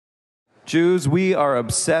Jews, we are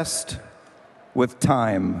obsessed with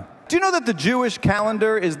time. Do you know that the Jewish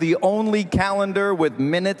calendar is the only calendar with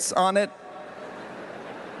minutes on it?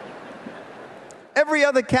 Every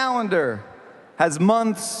other calendar has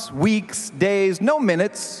months, weeks, days, no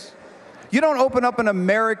minutes. You don't open up an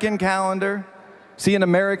American calendar, see an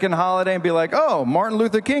American holiday and be like, oh, Martin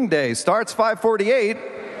Luther King Day starts 5:48.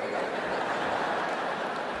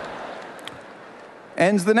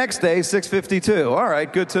 Ends the next day, 6:52. All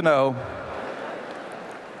right, good to know.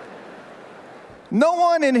 No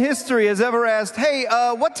one in history has ever asked, hey,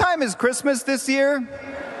 what time is Christmas this year?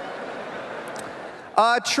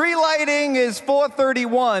 Tree lighting is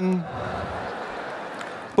 4:31.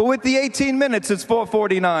 But with the 18 minutes, it's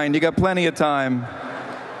 4:49. You got plenty of time.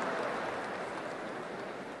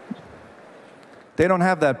 They don't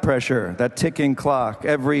have that pressure, that ticking clock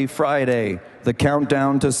every Friday, the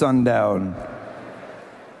countdown to sundown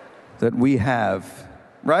that we have,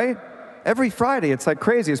 right? Every Friday, it's like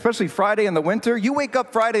crazy, especially Friday in the winter. You wake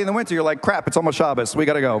up Friday in the winter, you're like, crap, it's almost Shabbos. We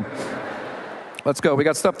got to go. Let's go. We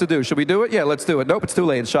got stuff to do. Should we do it? Yeah, let's do it. Nope, it's too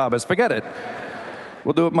late. It's Shabbos. Forget it.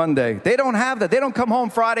 We'll do it Monday. They don't have that. They don't come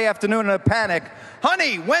home Friday afternoon in a panic.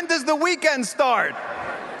 Honey, when does the weekend start?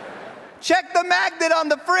 Check the magnet on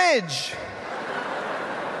the fridge.